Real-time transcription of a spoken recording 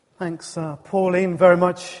Thanks, Pauline, very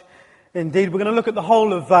much indeed. We're going to look at the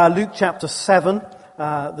whole of Luke chapter 7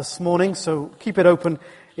 this morning, so keep it open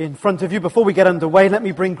in front of you. Before we get underway, let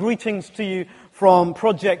me bring greetings to you from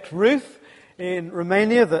Project Ruth in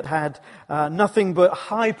Romania that had nothing but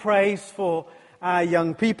high praise for our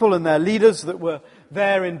young people and their leaders that were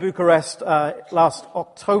there in Bucharest last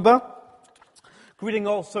October. Greeting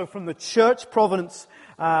also from the church, Providence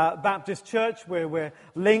Baptist Church, where we're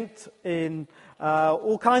linked in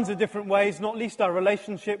all kinds of different ways, not least our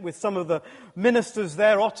relationship with some of the ministers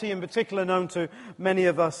there, Otti in particular, known to many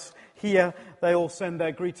of us here. They all send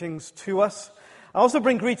their greetings to us. I also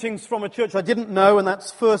bring greetings from a church I didn't know, and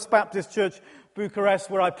that's First Baptist Church,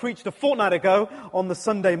 Bucharest, where I preached a fortnight ago on the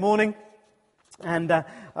Sunday morning. And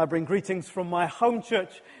I bring greetings from my home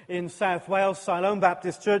church in South Wales, Siloam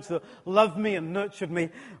Baptist Church, that loved me and nurtured me,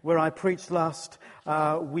 where I preached last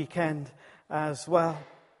weekend as well.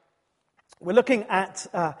 We're looking at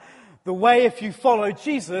the way if you follow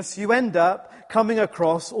Jesus, you end up coming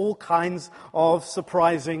across all kinds of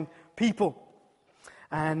surprising people.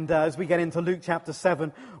 And as we get into Luke chapter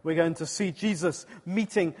 7, we're going to see Jesus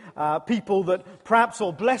meeting people that perhaps,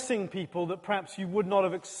 or blessing people that perhaps you would not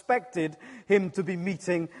have expected him to be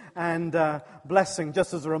meeting and blessing.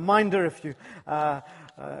 Just as a reminder, if you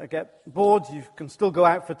get bored, you can still go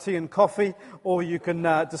out for tea and coffee, or you can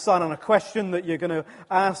decide on a question that you're going to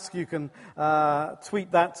ask. You can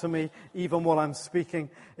tweet that to me even while I'm speaking,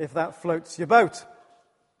 if that floats your boat.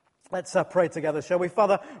 Let's pray together, shall we?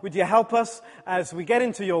 Father, would you help us as we get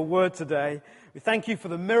into your word today? We thank you for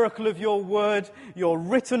the miracle of your word, your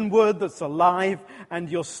written word that's alive, and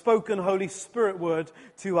your spoken Holy Spirit word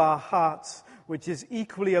to our hearts, which is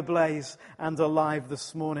equally ablaze and alive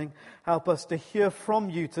this morning. Help us to hear from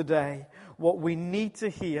you today what we need to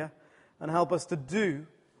hear, and help us to do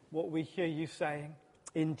what we hear you saying.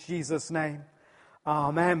 In Jesus' name,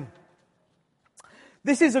 amen.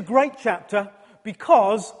 This is a great chapter,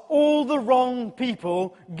 because all the wrong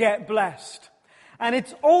people get blessed. And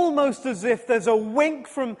it's almost as if there's a wink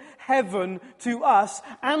from heaven to us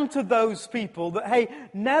and to those people that, hey,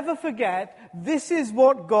 never forget, this is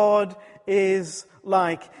what God is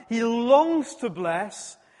like. He longs to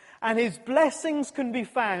bless, and his blessings can be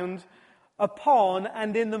found upon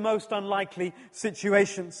and in the most unlikely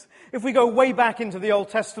situations. If we go way back into the Old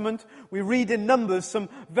Testament, we read in Numbers some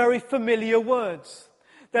very familiar words.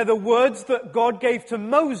 They're the words that God gave to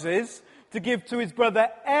Moses to give to his brother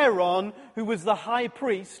Aaron, who was the high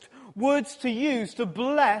priest, words to use to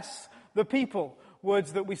bless the people,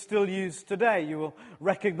 words that we still use today. You will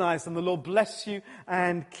recognize them. The Lord bless you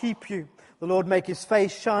and keep you. The Lord make his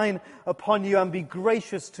face shine upon you and be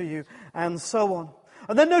gracious to you, and so on.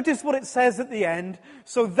 And then notice what it says at the end.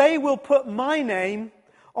 So they will put my name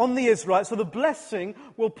on the Israelites, so the blessing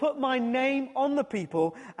will put my name on the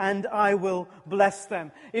people, and I will bless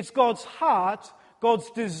them. It's God's heart, God's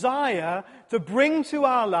desire to bring to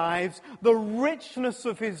our lives the richness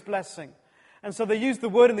of his blessing. And so they used the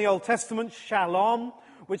word in the Old Testament, shalom,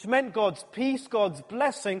 which meant God's peace, God's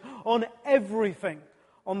blessing on everything,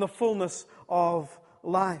 on the fullness of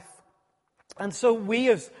life. And so we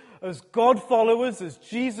as God followers, as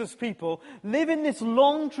Jesus people, live in this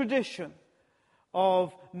long tradition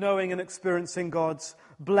of knowing and experiencing God's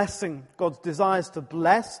blessing. God's desires to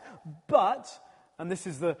bless, but, and this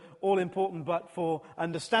is the all-important but for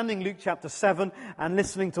understanding Luke chapter 7 and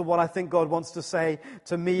listening to what I think God wants to say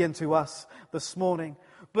to me and to us this morning.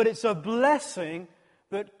 But it's a blessing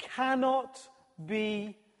that cannot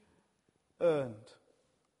be earned.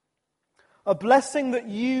 A blessing that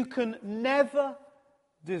you can never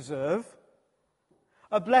deserve.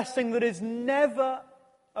 A blessing that is never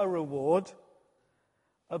a reward.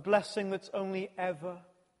 A blessing that's only ever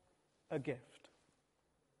a gift.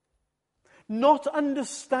 Not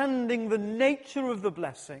understanding the nature of the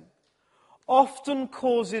blessing often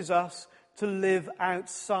causes us to live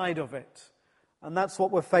outside of it. And that's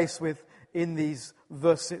what we're faced with in these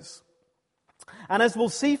verses. And as we'll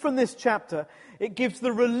see from this chapter, it gives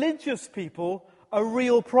the religious people a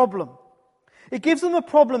real problem. It gives them a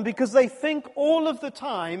problem because they think all of the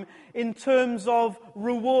time in terms of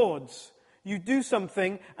rewards. You do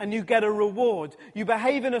something and you get a reward. You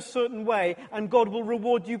behave in a certain way and God will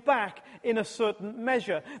reward you back in a certain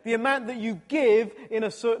measure. The amount that you give in a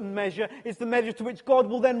certain measure is the measure to which God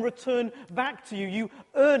will then return back to you. You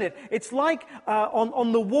earn it. It's like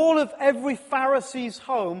on the wall of every Pharisee's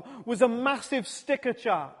home was a massive sticker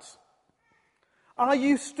chart. Are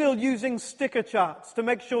you still using sticker charts to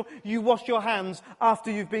make sure you wash your hands after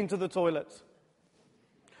you've been to the toilet?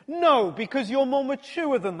 No, because you're more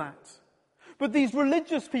mature than that. But these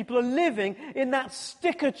religious people are living in that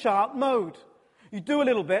sticker chart mode. You do a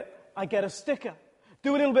little bit, I get a sticker.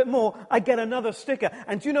 Do a little bit more, I get another sticker.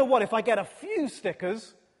 And do you know what? If I get a few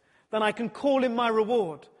stickers, then I can call in my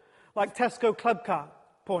reward, like Tesco Club Card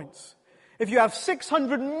points. If you have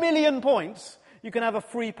 600 million points, you can have a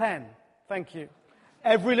free pen. Thank you.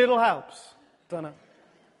 Every little helps. Don't it?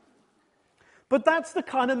 But that's the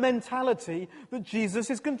kind of mentality that Jesus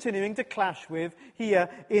is continuing to clash with here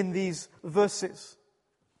in these verses.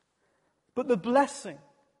 But the blessing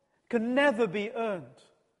can never be earned.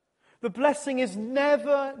 The blessing is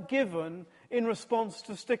never given in response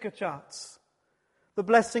to sticker charts. The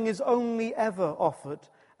blessing is only ever offered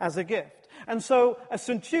as a gift. And so a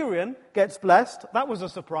centurion gets blessed. That was a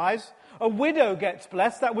surprise. A widow gets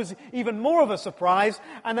blessed. That was even more of a surprise.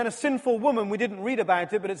 And then a sinful woman, we didn't read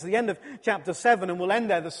about it, but it's the end of chapter 7, and we'll end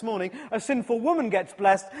there this morning. A sinful woman gets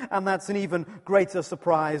blessed, and that's an even greater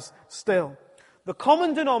surprise still. The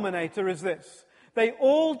common denominator is this. They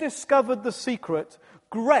all discovered the secret.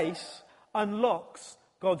 Grace unlocks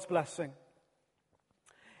God's blessing.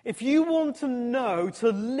 If you want to know, to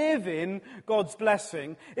live in God's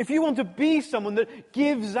blessing, if you want to be someone that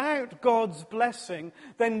gives out God's blessing,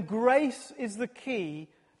 then grace is the key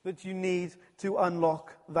that you need to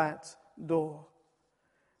unlock that door.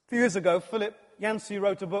 A few years ago, Philip Yancey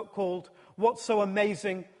wrote a book called What's So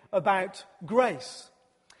Amazing About Grace?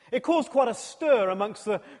 It caused quite a stir amongst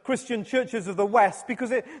the Christian churches of the West because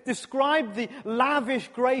it described the lavish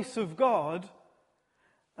grace of God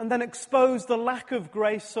and then exposed the lack of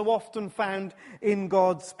grace so often found in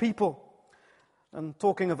God's people. And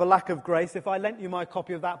talking of a lack of grace, if I lent you my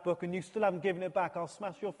copy of that book and you still haven't given it back, I'll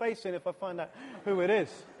smash your face in if I find out who it is.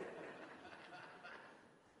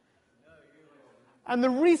 And the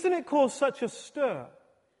reason it caused such a stir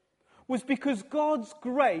was because God's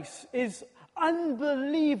grace is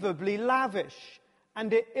unbelievably lavish,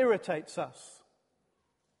 and it irritates us.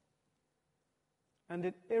 And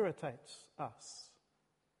it irritates us.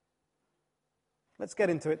 Let's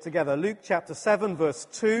get into it together. Luke chapter 7, verse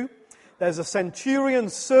 2. There's a centurion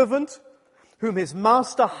servant whom his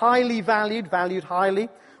master highly valued highly,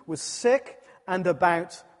 was sick and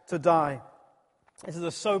about to die. This is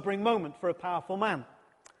a sobering moment for a powerful man.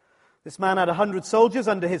 This man had 100 soldiers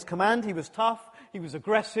under his command. He was tough. He was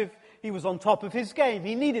aggressive. He was on top of his game.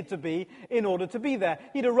 He needed to be in order to be there.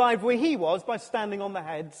 He'd arrived where he was by standing on the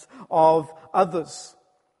heads of others.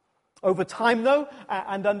 Over time, though,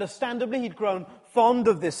 and understandably, he'd grown fond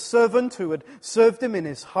of this servant who had served him in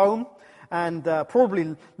his home, and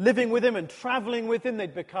probably living with him and traveling with him.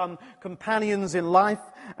 They'd become companions in life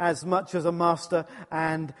as much as a master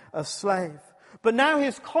and a slave. But now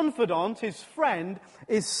his confidant, his friend,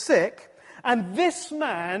 is sick, and this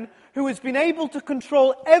man, who has been able to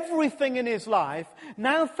control everything in his life,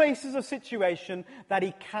 now faces a situation that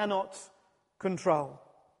he cannot control.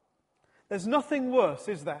 There's nothing worse,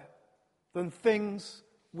 is there, than things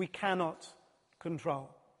we cannot control.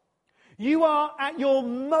 You are at your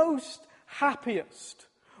most happiest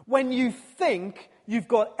when you think you've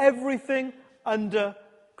got everything under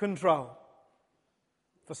control.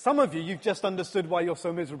 For some of you, you've just understood why you're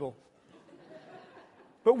so miserable.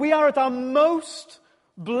 But we are at our most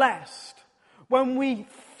blessed when we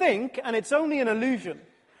think, and it's only an illusion,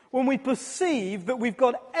 when we perceive that we've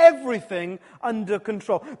got everything under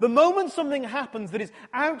control. The moment something happens that is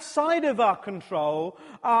outside of our control,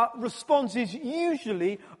 our response is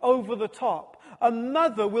usually over the top. A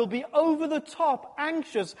mother will be over the top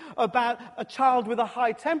anxious about a child with a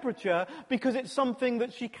high temperature because it's something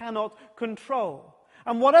that she cannot control.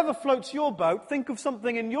 And whatever floats your boat, think of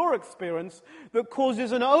something in your experience that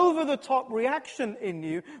causes an over-the-top reaction in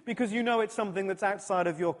you because you know it's something that's outside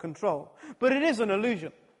of your control. But it is an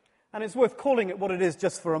illusion. And it's worth calling it what it is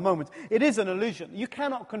just for a moment. It is an illusion. You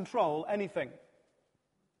cannot control anything.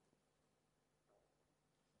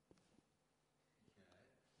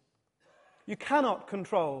 You cannot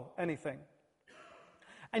control anything.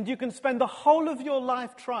 And you can spend the whole of your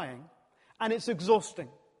life trying, and it's exhausting.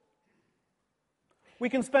 We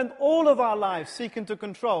can spend all of our lives seeking to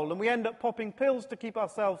control, and we end up popping pills to keep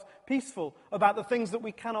ourselves peaceful about the things that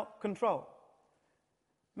we cannot control.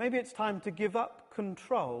 Maybe it's time to give up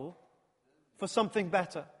control for something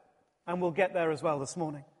better, and we'll get there as well this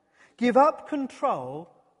morning. Give up control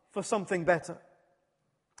for something better.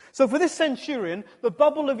 So for this centurion, the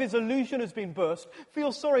bubble of his illusion has been burst.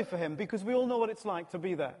 Feel sorry for him, because we all know what it's like to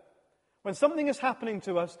be there. When something is happening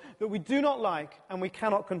to us that we do not like and we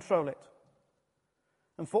cannot control it.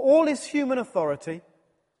 And for all his human authority,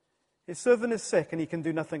 his servant is sick and he can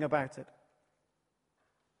do nothing about it.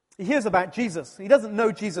 He hears about Jesus. He doesn't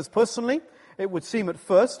know Jesus personally. it would seem at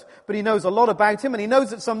first, but he knows a lot about him, and he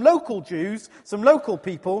knows that some local Jews, some local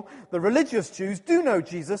people, the religious Jews, do know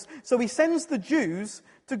Jesus, so he sends the Jews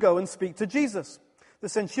to go and speak to Jesus. The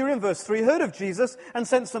centurion, verse 3, heard of Jesus and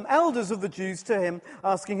sent some elders of the Jews to him,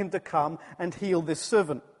 asking him to come and heal this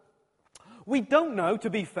servant. We don't know, to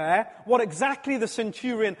be fair, what exactly the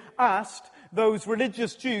centurion asked those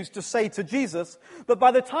religious Jews to say to Jesus, but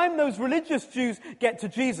by the time those religious Jews get to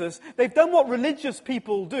Jesus, they've done what religious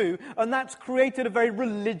people do, and that's created a very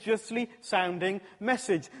religiously sounding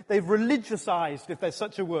message. They've religiousized, if there's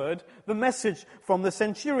such a word, the message from the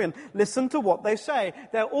centurion. Listen to what they say.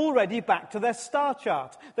 They're already back to their star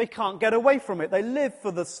chart. They can't get away from it. They live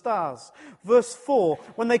for the stars. Verse 4,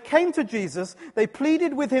 when they came to Jesus, they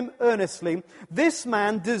pleaded with him earnestly, "This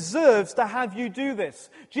man deserves to have you do this."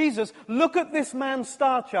 Jesus, look at this man's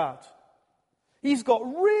star chart. He's got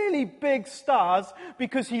really big stars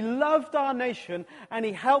because he loved our nation and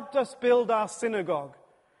he helped us build our synagogue.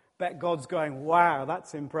 Bet God's going, wow,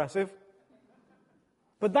 that's impressive.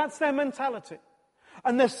 But that's their mentality.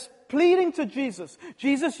 And they're pleading to Jesus,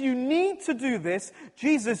 Jesus, you need to do this.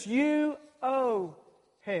 Jesus, you owe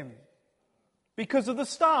him. Because of the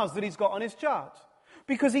stars that he's got on his chart.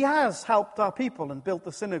 Because he has helped our people and built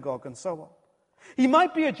the synagogue and so on. He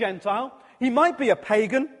might be a Gentile, he might be a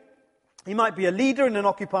pagan, he might be a leader in an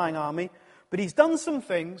occupying army, but he's done some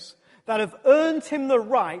things that have earned him the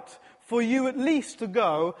right for you at least to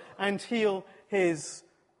go and heal his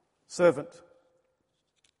servant.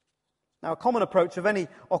 Now, a common approach of any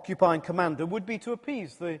occupying commander would be to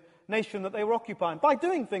appease the nation that they were occupying by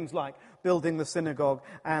doing things like building the synagogue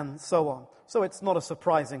and so on. So it's not a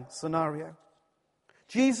surprising scenario.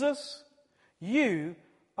 Jesus, you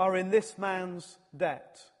are in this man's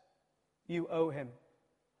debt. You owe him.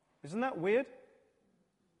 Isn't that weird?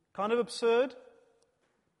 Kind of absurd?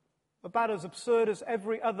 About as absurd as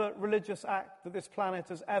every other religious act that this planet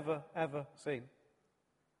has ever seen.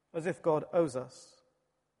 As if God owes us.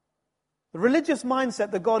 The religious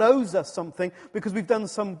mindset that God owes us something because we've done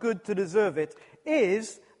some good to deserve it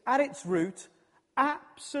is, at its root,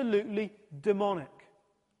 absolutely demonic.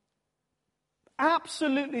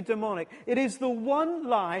 Absolutely demonic. It is the one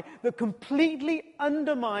lie that completely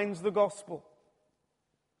undermines the gospel.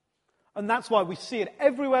 And that's why we see it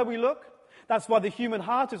everywhere we look. That's why the human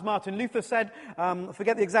heart, as Martin Luther said, I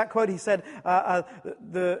forget the exact quote, he said,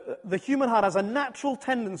 the human heart has a natural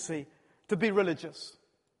tendency to be religious.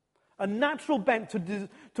 A natural bent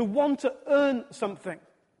to want to earn something.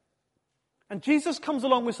 And Jesus comes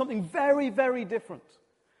along with something very, very different.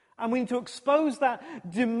 And we need to expose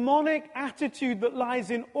that demonic attitude that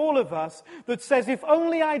lies in all of us that says, if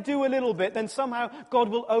only I do a little bit, then somehow God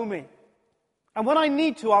will owe me. And when I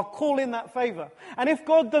need to, I'll call in that favor. And if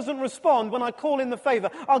God doesn't respond when I call in the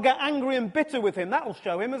favor, I'll get angry and bitter with him. That'll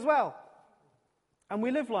show him as well. And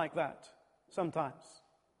we live like that sometimes.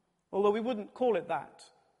 Although we wouldn't call it that,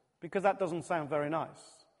 because that doesn't sound very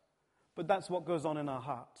nice. But that's what goes on in our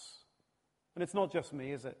hearts. And it's not just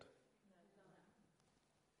me, is it?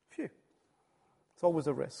 Phew. It's always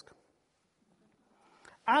a risk.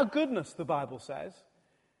 Our goodness, the Bible says,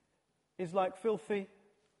 is like filthy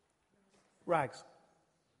rags.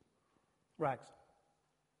 Rags.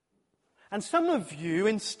 And some of you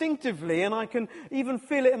instinctively, and I can even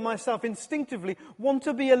feel it in myself instinctively, want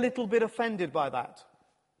to be a little bit offended by that.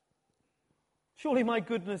 Surely my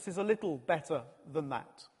goodness is a little better than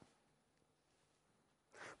that.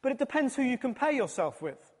 But it depends who you compare yourself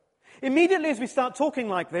with. Immediately as we start talking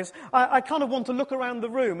like this, I kind of want to look around the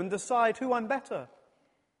room and decide who I'm better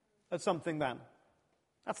at something than.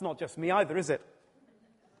 That's not just me either, is it?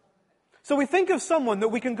 So we think of someone that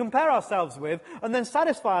we can compare ourselves with and then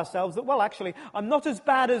satisfy ourselves that, well, actually, I'm not as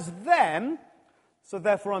bad as them, so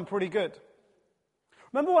therefore I'm pretty good.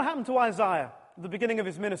 Remember what happened to Isaiah at the beginning of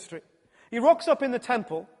his ministry? He rocks up in the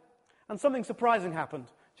temple, and something surprising happened.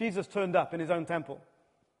 Jesus turned up in his own temple.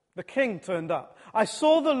 The king turned up. I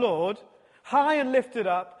saw the Lord high and lifted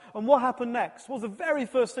up, and what happened next? What was the very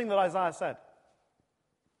first thing that Isaiah said?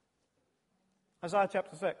 Isaiah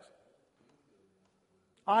chapter 6.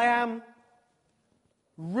 I am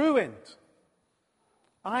ruined.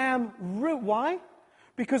 I am ruined. Why?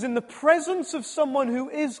 Because in the presence of someone who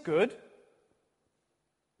is good,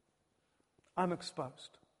 I'm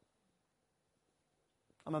exposed.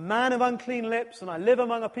 I'm a man of unclean lips, and I live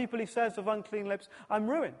among a people, he says, of unclean lips. I'm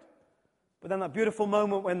ruined. But then that beautiful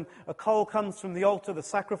moment when a coal comes from the altar, the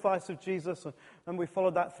sacrifice of Jesus, and we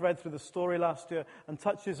followed that thread through the story last year, and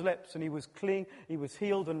touched his lips, and he was clean, he was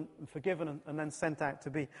healed and forgiven, and then sent out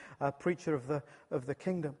to be a preacher of the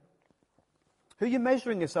kingdom. Who are you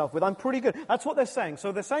measuring yourself with? I'm pretty good. That's what they're saying.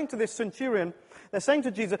 So they're saying to this centurion, they're saying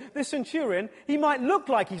to Jesus, this centurion, he might look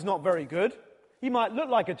like he's not very good. He might look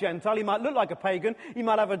like a Gentile. He might look like a pagan. He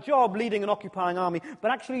might have a job leading an occupying army. But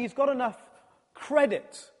actually he's got enough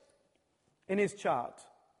credit in his chart.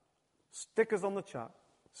 Stickers on the chart.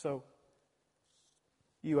 So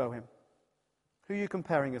you owe him. Who are you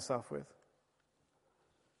comparing yourself with?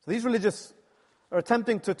 So these religious are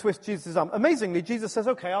attempting to twist Jesus' arm. Amazingly, Jesus says,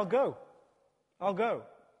 okay, I'll go. I'll go.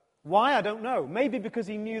 Why? I don't know. Maybe because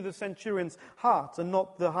he knew the centurion's heart and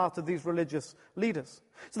not the heart of these religious leaders.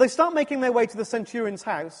 So they start making their way to the centurion's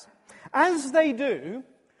house. As they do,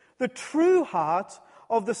 the true heart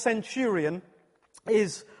of the centurion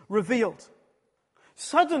is revealed.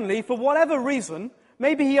 Suddenly, for whatever reason,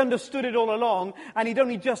 maybe he understood it all along and he'd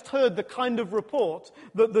only just heard the kind of report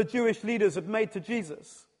that the Jewish leaders had made to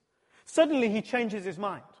Jesus. Suddenly he changes his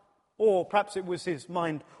mind. Or perhaps it was his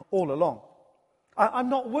mind all along. I'm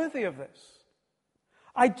not worthy of this.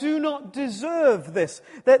 I do not deserve this.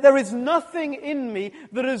 There is nothing in me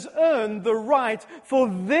that has earned the right for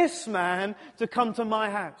this man to come to my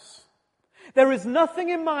house. There is nothing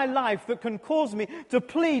in my life that can cause me to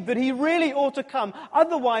plead that he really ought to come.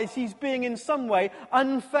 Otherwise, he's being in some way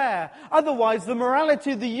unfair. Otherwise, the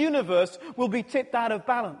morality of the universe will be tipped out of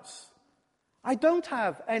balance. I don't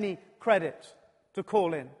have any credit to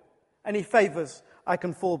call in, any favors I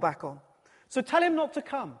can fall back on. So tell him not to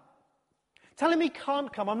come. Tell him he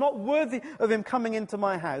can't come. I'm not worthy of him coming into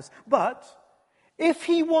my house. But if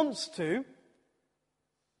he wants to,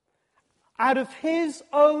 out of his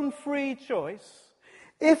own free choice,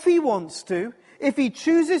 if he wants to, if he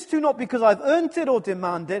chooses to, not because I've earned it or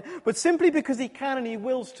demand it, but simply because he can and he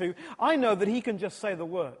wills to, I know that he can just say the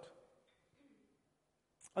word.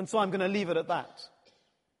 And so I'm going to leave it at that.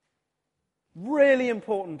 Really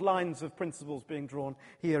important lines of principles being drawn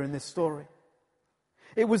here in this story.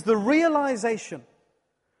 It was the realization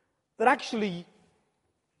that actually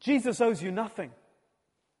Jesus owes you nothing.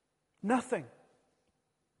 Nothing.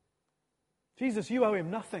 Jesus, you owe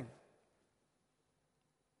him nothing.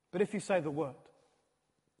 But if you say the word.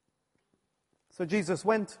 So Jesus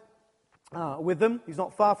went with them. He's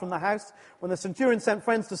not far from the house. When the centurion sent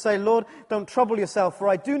friends to say, Lord, don't trouble yourself, for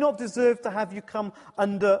I do not deserve to have you come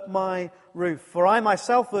under my roof. For I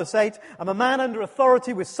myself, verse 8, am a man under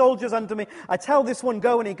authority with soldiers under me. I tell this one,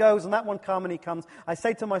 go, and he goes, and that one, come, and he comes. I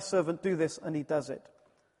say to my servant, do this, and he does it.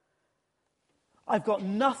 I've got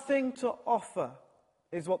nothing to offer,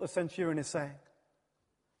 is what the centurion is saying.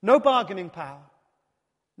 No bargaining power.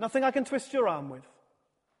 Nothing I can twist your arm with.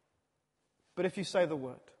 But if you say the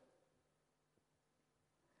word.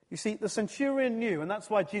 You see, the centurion knew, and that's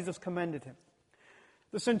why Jesus commended him.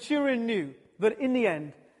 The centurion knew that in the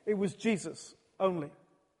end, it was Jesus only.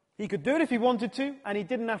 He could do it if he wanted to, and he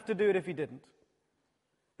didn't have to do it if he didn't.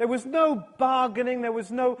 There was no bargaining, there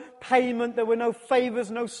was no payment, there were no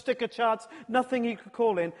favors, no sticker charts, nothing he could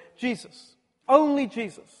call in. Jesus. Only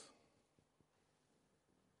Jesus.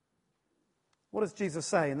 What does Jesus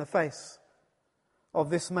say in the face of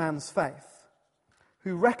this man's faith,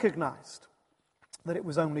 who recognized that it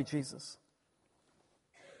was only Jesus?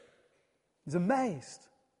 He's amazed.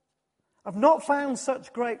 I've not found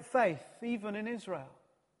such great faith even in Israel.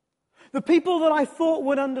 The people that I thought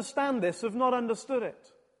would understand this have not understood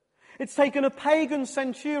it. It's taken a pagan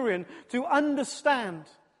centurion to understand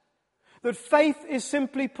that faith is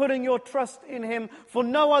simply putting your trust in him for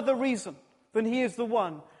no other reason than he is the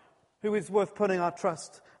one who is worth putting our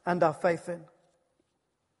trust and our faith in.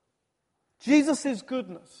 Jesus'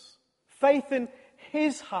 goodness, faith in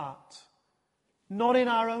his heart, not in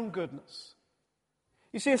our own goodness.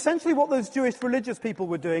 You see, essentially what those Jewish religious people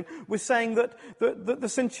were doing was saying that the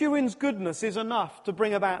centurion's goodness is enough to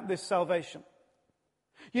bring about this salvation.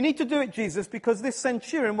 You need to do it, Jesus, because this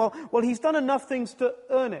centurion, well, he's done enough things to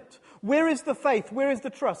earn it. Where is the faith? Where is the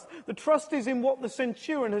trust? The trust is in what the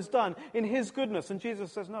centurion has done, in his goodness. And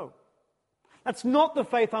Jesus says, no. That's not the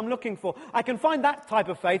faith I'm looking for. I can find that type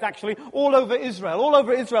of faith, actually, all over Israel. All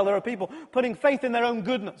over Israel there are people putting faith in their own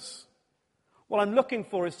goodness. What I'm looking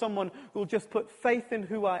for is someone who will just put faith in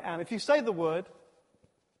who I am. If you say the word,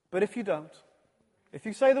 but if you don't. If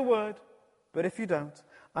you say the word, but if you don't.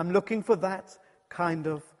 I'm looking for that kind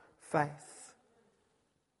of faith.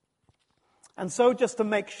 And so, just to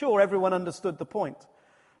make sure everyone understood the point,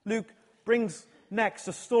 Luke brings next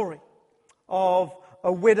a story of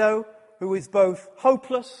a widow who is both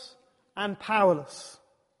hopeless and powerless.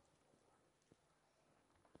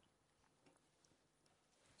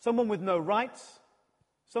 Someone with no rights,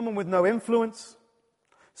 someone with no influence,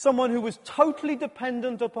 someone who was totally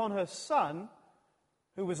dependent upon her son,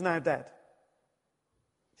 who was now dead.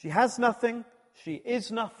 She has nothing, She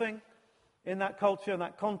is nothing. In that culture, in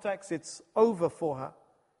that context, it's over for her.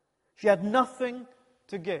 She had nothing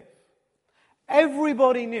to give.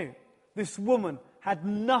 Everybody knew this woman had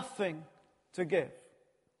nothing to give.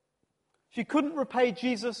 She couldn't repay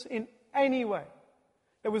Jesus in any way.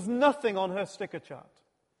 There was nothing on her sticker chart.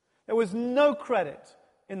 There was no credit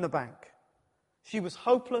in the bank. She was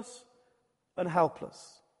hopeless and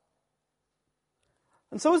helpless.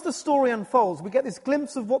 And so as the story unfolds, we get this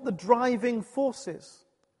glimpse of what the driving force is.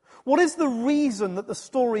 What is the reason that the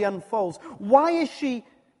story unfolds? Why is she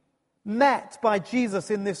met by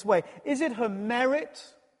Jesus in this way? Is it her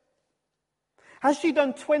merit? Has she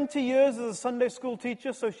done 20 years as a Sunday school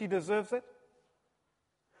teacher, so she deserves it?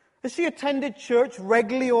 Has she attended church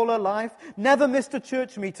regularly all her life, never missed a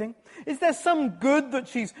church meeting? Is there some good that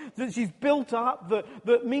she's built up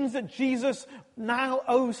that means that Jesus now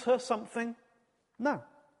owes her something? No,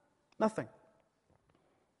 nothing.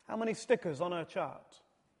 How many stickers on her chart?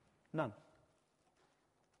 None.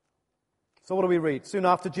 So what do we read? Soon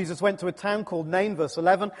after, Jesus went to a town called Nain, verse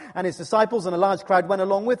 11, and his disciples and a large crowd went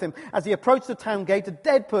along with him. As he approached the town gate, a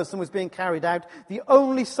dead person was being carried out, the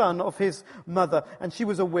only son of his mother, and she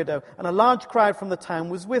was a widow, and a large crowd from the town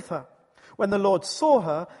was with her. When the Lord saw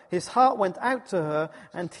her, his heart went out to her,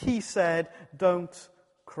 and he said, "Don't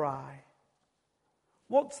cry."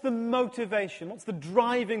 What's the motivation? What's the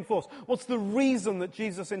driving force? What's the reason that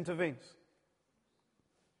Jesus intervenes?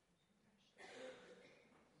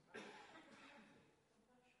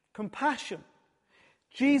 Compassion.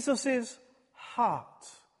 Jesus' heart.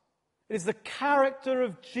 It is the character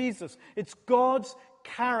of Jesus. It's God's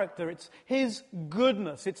character. It's his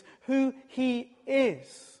goodness. It's who he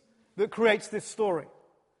is that creates this story.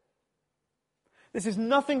 This is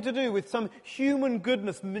nothing to do with some human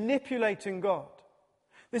goodness manipulating God.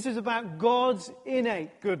 This is about God's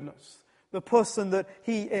innate goodness, the person that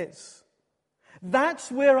he is.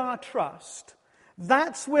 That's where our trust,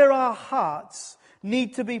 that's where our hearts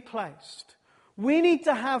need to be placed. We need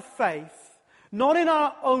to have faith, not in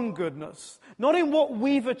our own goodness, not in what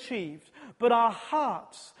we've achieved, but our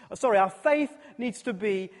faith needs to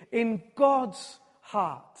be in God's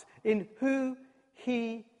heart, in who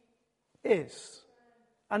he is,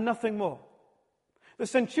 and nothing more. The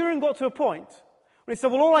centurion got to a point where he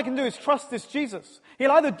said, well, all I can do is trust this Jesus.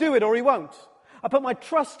 He'll either do it or he won't. I put my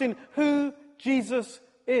trust in who Jesus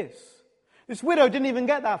is. This widow didn't even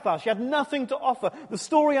get that far. She had nothing to offer. The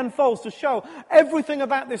story unfolds to show everything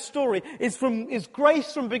about this story is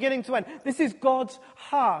grace from beginning to end. This is God's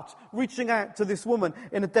heart reaching out to this woman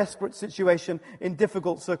in a desperate situation, in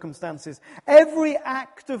difficult circumstances. Every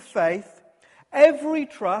act of faith, every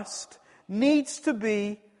trust needs to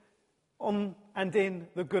be on and in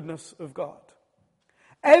the goodness of God.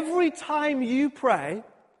 Every time you pray,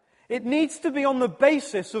 it needs to be on the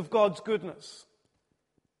basis of God's goodness.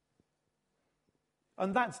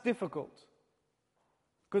 And that's difficult.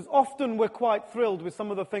 Because often we're quite thrilled with some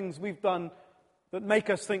of the things we've done that make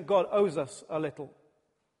us think God owes us a little.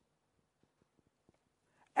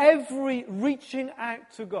 Every reaching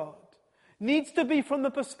out to God needs to be from the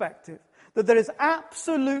perspective that there is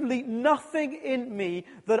absolutely nothing in me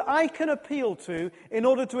that I can appeal to in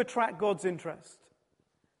order to attract God's interest.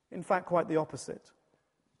 In fact, quite the opposite.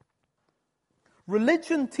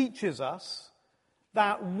 Religion teaches us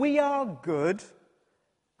that we are good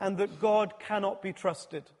and that God cannot be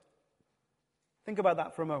trusted. Think about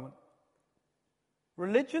that for a moment.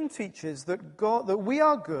 Religion teaches that we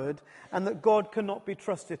are good and that God cannot be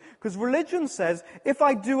trusted. Because religion says, if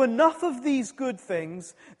I do enough of these good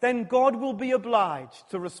things, then God will be obliged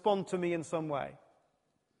to respond to me in some way.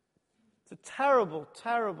 It's a terrible,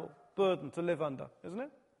 terrible burden to live under, isn't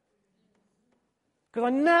it? Because I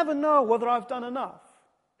never know whether I've done enough.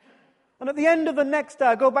 And at the end of the next day,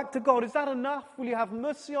 I go back to God. Is that enough? Will you have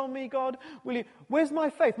mercy on me, God? Where's my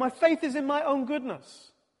faith? My faith is in my own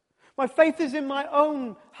goodness. My faith is in my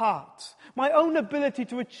own heart. My own ability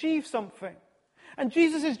to achieve something. And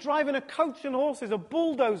Jesus is driving a coach and horses, a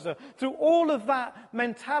bulldozer, through all of that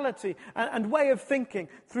mentality and way of thinking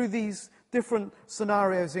through these different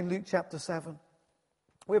scenarios in Luke chapter 7.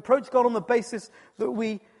 We approach God on the basis that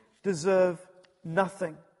we deserve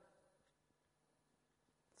nothing.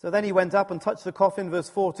 So then he went up and touched the coffin, verse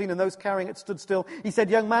 14, and those carrying it stood still. He said,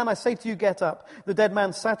 "Young man, I say to you, get up." The dead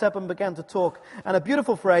man sat up and began to talk. And a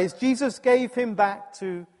beautiful phrase, Jesus gave him back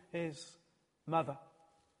to his mother.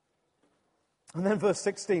 And then verse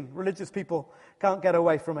 16, religious people can't get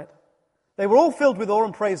away from it. They were all filled with awe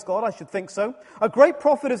and praised God, I should think so. A great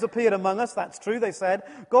prophet has appeared among us, that's true, they said.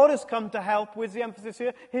 God has come to help, where's the emphasis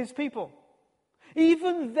here? His people.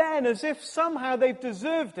 Even then, as if somehow they've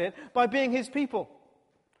deserved it by being his people.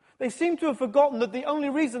 They seem to have forgotten that the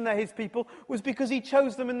only reason they're his people was because he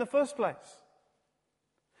chose them in the first place.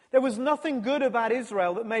 There was nothing good about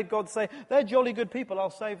Israel that made God say, they're jolly good people,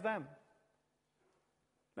 I'll save them.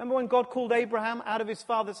 Remember when God called Abraham out of his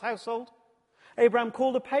father's household? Abraham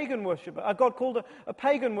called a pagan worshipper. God called a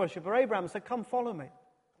pagan worshipper, Abraham, and said, come follow me.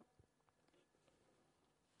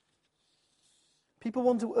 People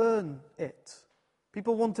want to earn it.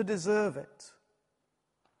 People want to deserve it.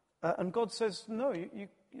 And God says, no,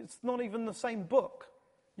 it's not even the same book.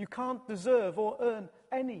 You can't deserve or earn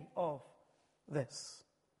any of this.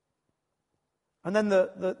 And then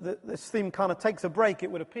this theme kind of takes a break,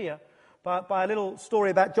 it would appear, by a little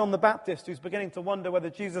story about John the Baptist, who's beginning to wonder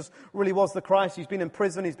whether Jesus really was the Christ. He's been in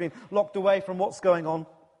prison, he's been locked away from what's going on.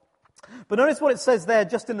 But notice what it says there,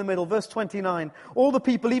 just in the middle, verse 29. All the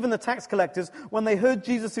people, even the tax collectors, when they heard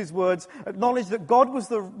Jesus' words, acknowledged that God was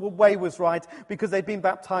the way was right because they'd been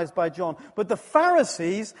baptized by John. But the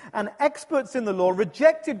Pharisees and experts in the law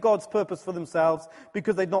rejected God's purpose for themselves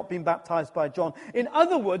because they'd not been baptized by John. In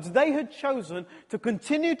other words, they had chosen to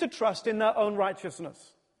continue to trust in their own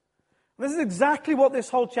righteousness. This is exactly what this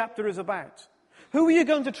whole chapter is about. Who are you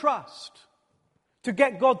going to trust to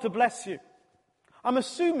get God to bless you? I'm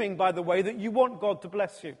assuming, by the way, that you want God to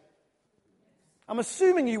bless you. I'm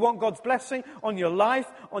assuming you want God's blessing on your life,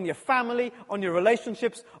 on your family, on your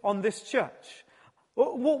relationships, on this church.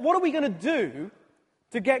 What are we going to do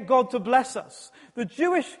to get God to bless us? The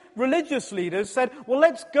Jewish religious leaders said, well,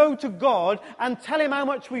 let's go to God and tell him how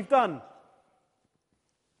much we've done.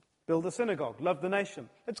 Build a synagogue, love the nation.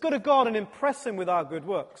 Let's go to God and impress him with our good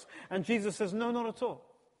works. And Jesus says, no, not at all.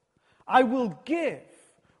 I will give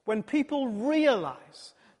when people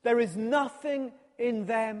realize there is nothing in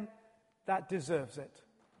them that deserves it.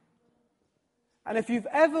 And if you've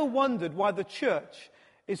ever wondered why the church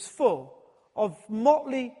is full of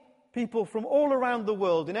motley people from all around the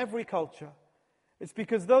world in every culture, it's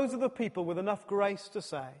because those are the people with enough grace to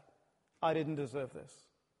say, I didn't deserve this.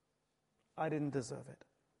 I didn't deserve it.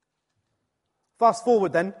 Fast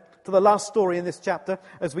forward then to the last story in this chapter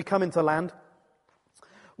as we come into land.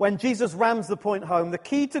 When Jesus rams the point home, the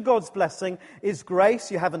key to God's blessing is grace.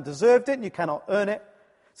 You haven't deserved it and you cannot earn it.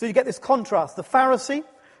 So you get this contrast. The Pharisee,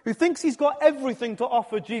 who thinks he's got everything to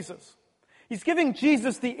offer Jesus. He's giving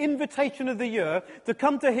Jesus the invitation of the year to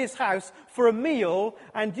come to his house for a meal,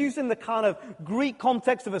 and using the kind of Greek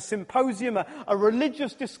context of a symposium, a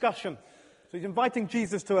religious discussion. So he's inviting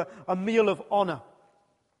Jesus to a meal of honor.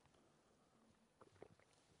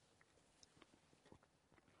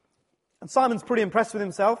 And Simon's pretty impressed with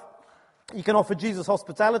himself. He can offer Jesus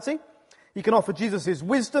hospitality. He can offer Jesus his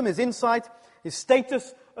wisdom, his insight, his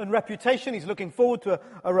status and reputation. He's looking forward to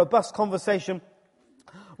a robust conversation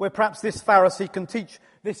where perhaps this Pharisee can teach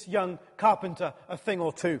this young carpenter a thing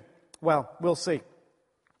or two. Well, we'll see.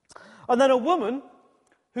 And then a woman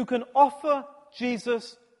who can offer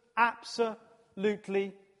Jesus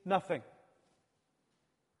absolutely nothing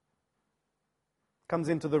comes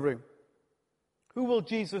into the room. Who will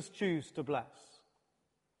Jesus choose to bless?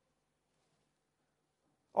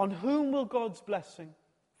 On whom will God's blessing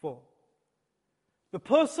fall? The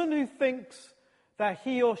person who thinks that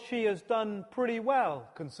he or she has done pretty well,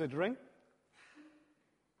 considering,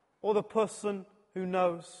 or the person who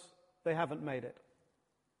knows they haven't made it?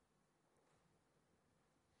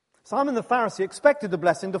 Simon the Pharisee expected the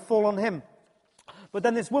blessing to fall on him. But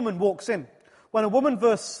then this woman walks in. When a woman,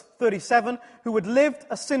 verse 37, who had lived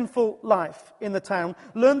a sinful life in the town,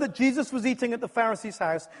 learned that Jesus was eating at the Pharisee's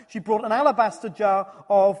house, she brought an alabaster jar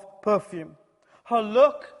of perfume. Her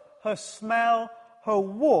look, her smell, her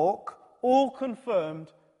walk all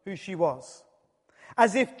confirmed who she was.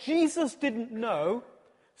 As if Jesus didn't know,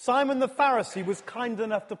 Simon the Pharisee was kind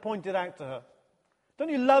enough to point it out to her. Don't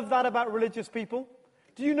you love that about religious people?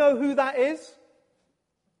 Do you know who that is?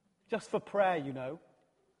 Just for prayer, you know.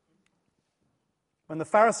 When the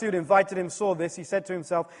Pharisee who had invited him saw this, he said to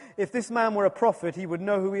himself, if this man were a prophet, he would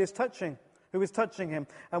know who is touching him,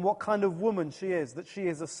 and what kind of woman she is, that she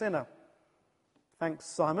is a sinner. Thanks,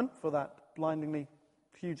 Simon, for that blindingly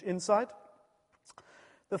huge insight.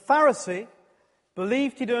 The Pharisee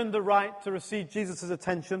believed he'd earned the right to receive Jesus'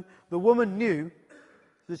 attention. The woman knew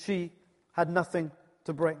that she had nothing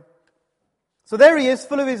to bring. So there he is,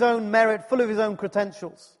 full of his own merit, full of his own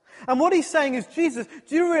credentials. And what he's saying is, Jesus,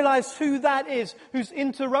 do you realize who that is who's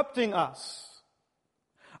interrupting us?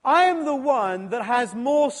 I am the one that has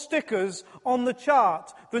more stickers on the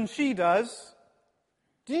chart than she does.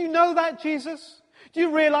 Do you know that, Jesus? Do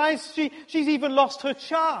you realize she's even lost her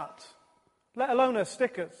chart, let alone her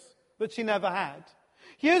stickers that she never had?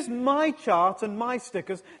 Here's my chart and my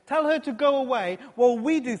stickers. Tell her to go away while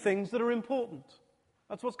we do things that are important.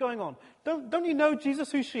 That's what's going on. Don't you know,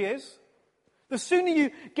 Jesus, who she is? The sooner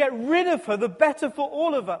you get rid of her, the better for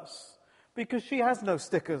all of us, because she has no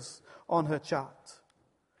stickers on her chart.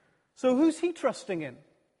 So who's he trusting in?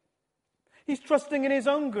 He's trusting in his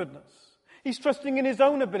own goodness. He's trusting in his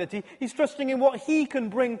own ability. He's trusting in what he can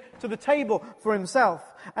bring to the table for himself.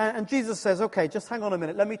 And Jesus says, okay, just hang on a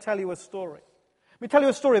minute. Let me tell you a story. Let me tell you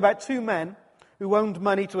a story about two men who owed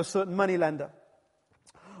money to a certain moneylender.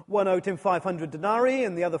 One owed him 500 denarii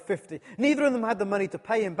and the other 50. Neither of them had the money to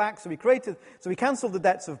pay him back, so he cancelled the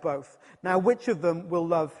debts of both. Now, which of them will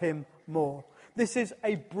love him more? This is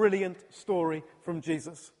a brilliant story from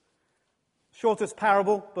Jesus. Shortest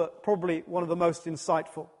parable, but probably one of the most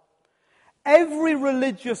insightful. Every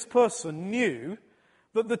religious person knew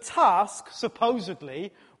that the task,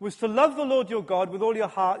 supposedly, was to love the Lord your God with all your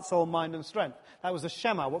heart, soul, mind, and strength. That was the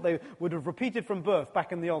Shema, what they would have repeated from birth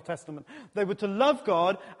back in the Old Testament. They were to love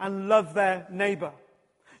God and love their neighbor.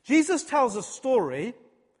 Jesus tells a story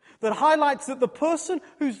that highlights that the person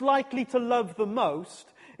who's likely to love the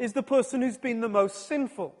most is the person who's been the most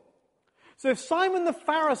sinful. So if Simon the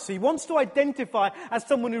Pharisee wants to identify as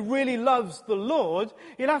someone who really loves the Lord,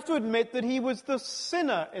 he'll have to admit that he was the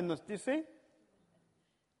sinner in the... Do you see?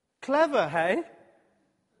 Clever, hey?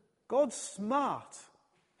 God's smart.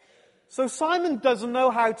 So Simon doesn't know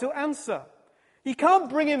how to answer. He can't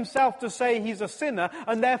bring himself to say he's a sinner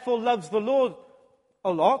and therefore loves the Lord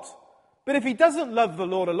a lot. But if he doesn't love the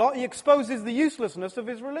Lord a lot, he exposes the uselessness of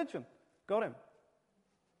his religion. Got him.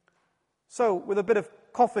 So, with a bit of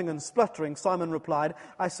coughing and spluttering, Simon replied,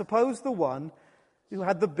 I suppose the one who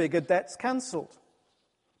had the bigger debts cancelled.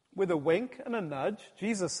 With a wink and a nudge,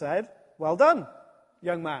 Jesus said, well done,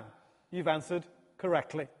 young man. You've answered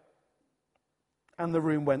correctly. And the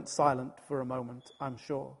room went silent for a moment, I'm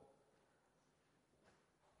sure.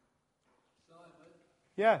 Simon?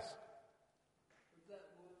 Yes? Was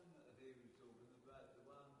that woman that he was talking about, the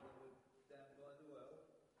one that was down by the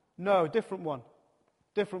well? No, different one.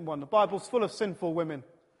 Different one. The Bible's full of sinful women.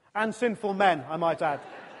 And sinful men, I might add.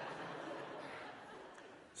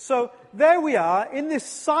 So, there we are, in this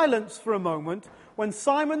silence for a moment, when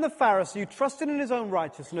Simon the Pharisee, who trusted in his own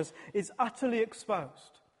righteousness, is utterly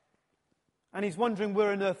exposed. And he's wondering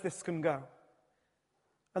where on earth this can go.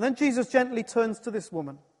 And then Jesus gently turns to this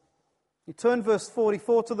woman. He turned, verse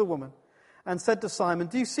 44, to the woman and said to Simon,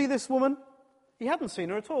 do you see this woman? He hadn't seen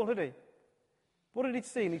her at all, had he? What had he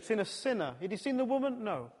seen? He'd seen a sinner. Had he seen the woman?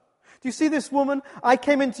 No. Do you see this woman? I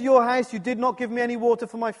came into your house. You did not give me any water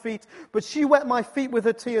for my feet, but she wet my feet with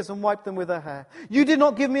her tears and wiped them with her hair. You did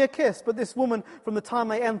not give me a kiss, but this woman, from the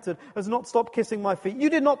time I entered, has not stopped kissing my feet. You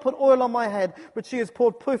did not put oil on my head, but she has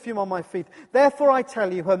poured perfume on my feet. Therefore I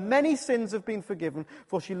tell you, her many sins have been forgiven,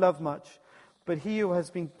 for she loved much. But he who has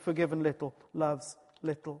been forgiven little loves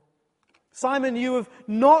little. Simon, you have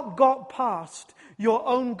not got past your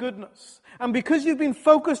own goodness. And because you've been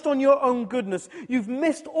focused on your own goodness, you've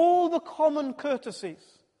missed all the common courtesies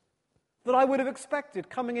that I would have expected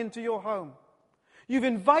coming into your home. You've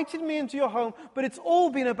invited me into your home, but it's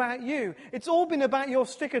all been about you. It's all been about your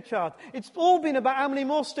sticker chart. It's all been about how many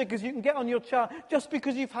more stickers you can get on your chart just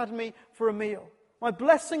because you've had me for a meal. My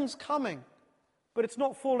blessing's coming, but it's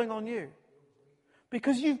not falling on you.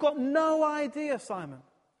 Because you've got no idea, Simon,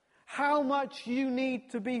 how much you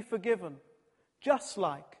need to be forgiven, just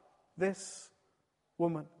like this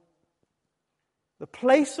woman. The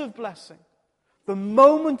place of blessing, the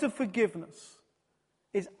moment of forgiveness,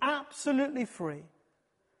 is absolutely free,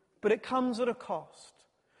 but it comes at a cost.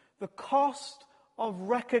 The cost of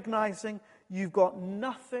recognizing you've got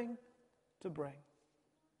nothing to bring.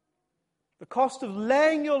 The cost of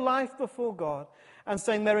laying your life before God and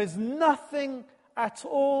saying there is nothing at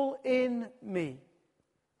all in me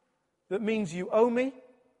that means you owe me,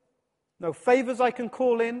 no favors I can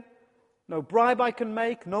call in, no bribe I can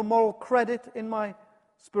make, no moral credit in my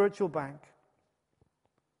spiritual bank.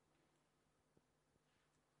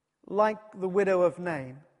 Like the widow of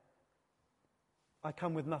Nain, I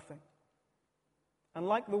come with nothing. And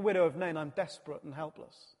like the widow of Nain, I'm desperate and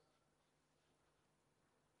helpless.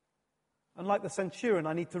 And like the centurion,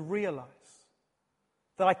 I need to realize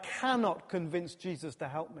that I cannot convince Jesus to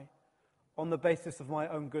help me on the basis of my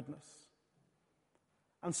own goodness.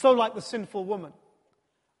 And so, like the sinful woman,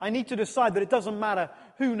 I need to decide that it doesn't matter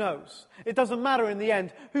who knows. It doesn't matter in the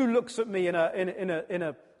end who looks at me in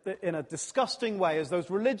a disgusting way, as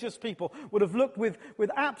those religious people would have looked with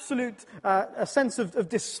absolute a sense of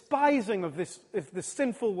despising of this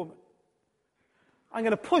sinful woman. I'm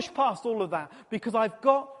going to push past all of that because I've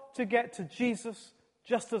got to get to Jesus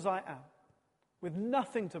just as I am, with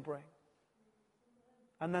nothing to bring.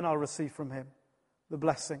 And then I'll receive from him the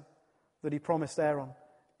blessing that he promised Aaron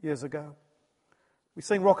years ago. We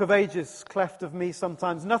sing Rock of Ages, cleft of me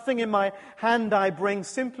sometimes. Nothing in my hand I bring,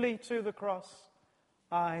 simply to the cross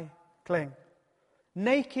I cling.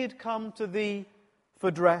 Naked come to thee for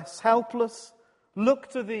dress, helpless look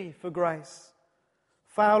to thee for grace.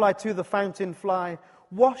 Foul I to the fountain fly,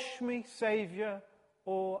 wash me, Saviour,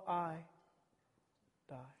 or I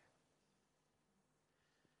die.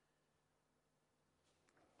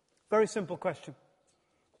 Very simple question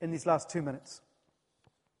in these last 2 minutes.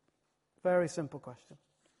 Very simple question.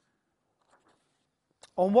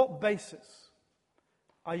 On what basis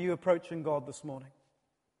are you approaching God this morning?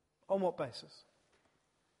 On what basis?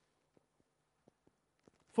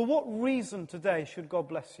 For what reason today should God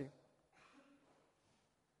bless you?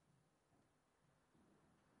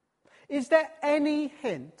 Is there any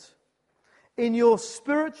hint in your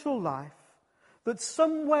spiritual life that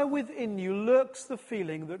somewhere within you lurks the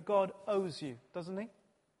feeling that God owes you, doesn't he?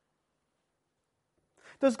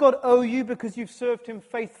 Does God owe you because you've served him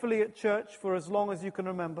faithfully at church for as long as you can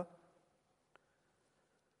remember?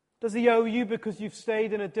 Does he owe you because you've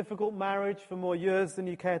stayed in a difficult marriage for more years than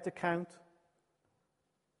you care to count?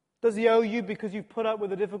 Does he owe you because you've put up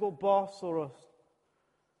with a difficult boss or a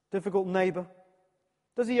difficult neighbor?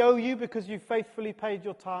 Does he owe you because you've faithfully paid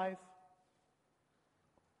your tithe?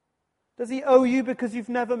 Does he owe you because you've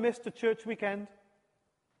never missed a church weekend?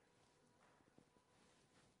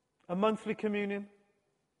 A monthly communion?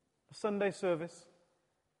 A Sunday service?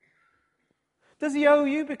 Does he owe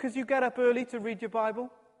you because you get up early to read your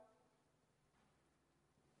Bible?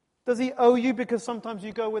 Does he owe you because sometimes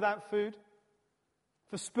you go without food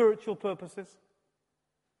for spiritual purposes?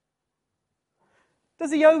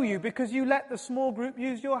 Does he owe you because you let the small group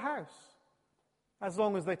use your house as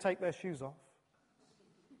long as they take their shoes off?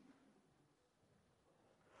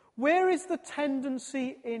 Where is the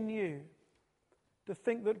tendency in you to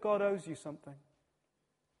think that God owes you something?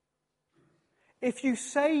 If you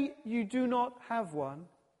say you do not have one,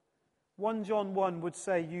 1 John 1 would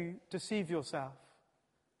say you deceive yourself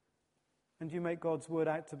and you make God's word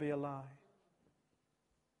out to be a lie.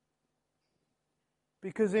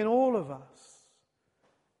 Because in all of us,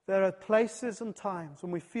 there are places and times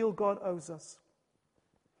when we feel God owes us.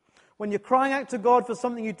 When you're crying out to God for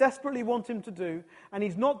something you desperately want him to do, and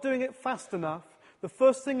he's not doing it fast enough, the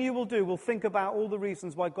first thing you will do will think about all the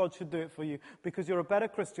reasons why God should do it for you, because you're a better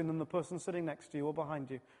Christian than the person sitting next to you or behind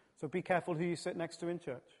you. So be careful who you sit next to in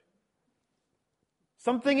church.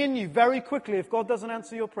 Something in you, very quickly, if God doesn't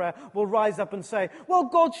answer your prayer, will rise up and say, well,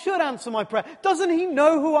 God should answer my prayer. Doesn't he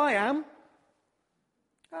know who I am?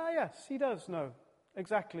 Ah, yes, he does know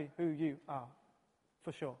exactly who you are,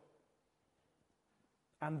 for sure.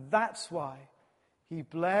 And that's why he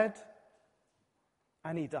bled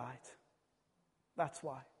and he died. That's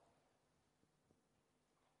why.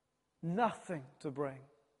 Nothing to bring.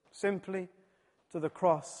 Simply to the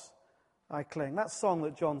cross I cling. That song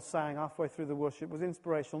that John sang halfway through the worship was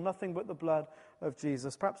inspirational. Nothing but the blood of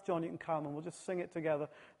Jesus. Perhaps, John, you can come and we'll just sing it together.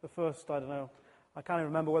 The first, I don't know, I can't even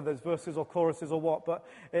remember whether there's verses or choruses or what, but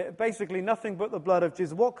basically nothing but the blood of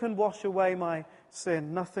Jesus. What can wash away my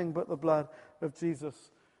sin? Nothing but the blood of Jesus.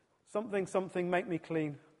 Something, something, make me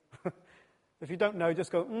clean. If you don't know,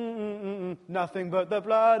 just go, nothing but the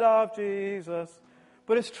blood of Jesus.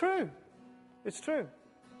 But it's true. It's true.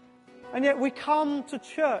 And yet we come to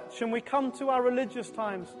church and we come to our religious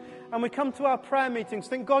times and we come to our prayer meetings,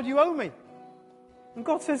 think, God, you owe me. And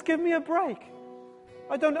God says, give me a break.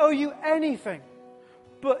 I don't owe you anything.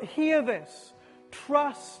 But hear this.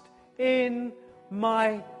 Trust in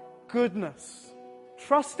my goodness.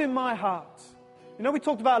 Trust in my heart. You know, we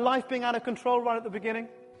talked about life being out of control right at the beginning.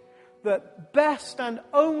 The best and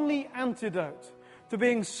only antidote to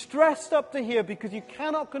being stressed up to here because you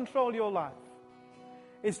cannot control your life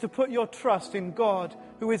is to put your trust in God,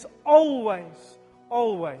 who is always,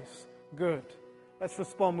 always good. Let's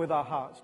respond with our hearts.